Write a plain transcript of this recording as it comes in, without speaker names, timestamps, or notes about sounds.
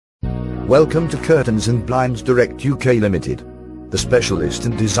Welcome to Curtains and Blinds Direct UK Limited, the specialist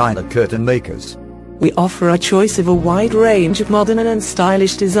in designer curtain makers. We offer a choice of a wide range of modern and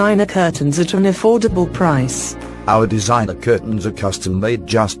stylish designer curtains at an affordable price. Our designer curtains are custom made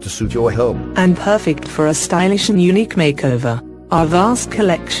just to suit your home and perfect for a stylish and unique makeover. Our vast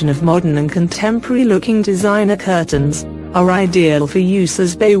collection of modern and contemporary looking designer curtains are ideal for use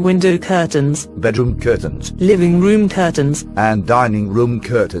as bay window curtains, bedroom curtains, living room curtains, and dining room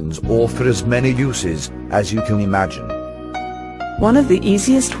curtains, or for as many uses as you can imagine. One of the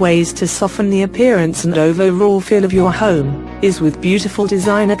easiest ways to soften the appearance and overall feel of your home is with beautiful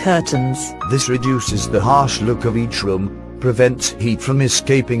designer curtains. This reduces the harsh look of each room, prevents heat from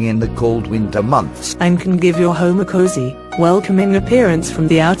escaping in the cold winter months, and can give your home a cozy, welcoming appearance from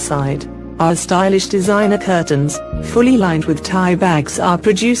the outside. Our stylish designer curtains, fully lined with tie bags, are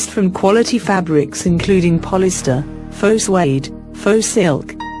produced from quality fabrics including polyester, faux suede, faux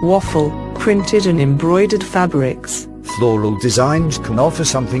silk, waffle, printed and embroidered fabrics. Floral designs can offer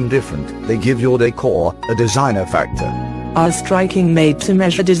something different. They give your decor a designer factor. Our striking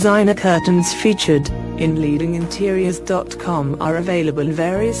made-to-measure designer curtains featured in leadinginteriors.com are available in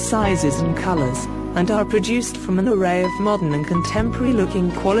various sizes and colors, and are produced from an array of modern and contemporary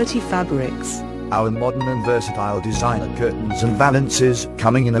looking quality fabrics. Our modern and versatile designer curtains and valances,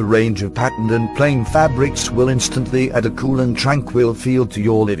 coming in a range of patterned and plain fabrics, will instantly add a cool and tranquil feel to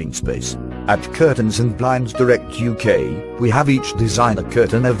your living space. At Curtains and Blinds Direct UK, we have each designer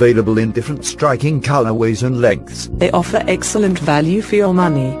curtain available in different striking colorways and lengths. They offer excellent value for your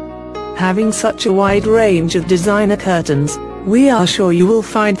money. Having such a wide range of designer curtains, we are sure you will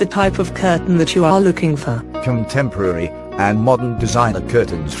find the type of curtain that you are looking for. Contemporary and modern designer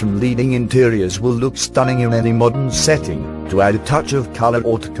curtains from Leading Interiors will look stunning in any modern setting, to add a touch of color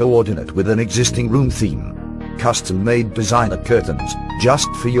or to coordinate with an existing room theme. Custom-made designer curtains, just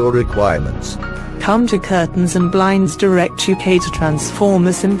for your requirements. Come to Curtains and Blinds Direct UK to transform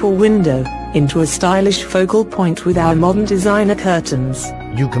a simple window into a stylish focal point with our modern designer curtains.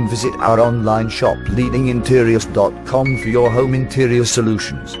 You can visit our online shop leadinginteriors.com for your home interior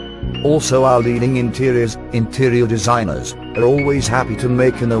solutions. Also, our Leading Interiors interior designers are always happy to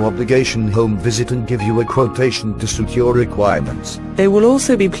make a no-obligation home visit and give you a quotation to suit your requirements. They will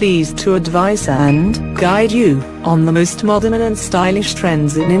also be pleased to advise and guide you on the most modern and stylish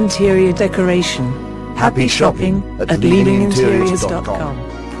trends in interior decoration. Happy shopping at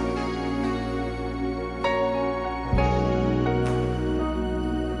leadinginteriors.com.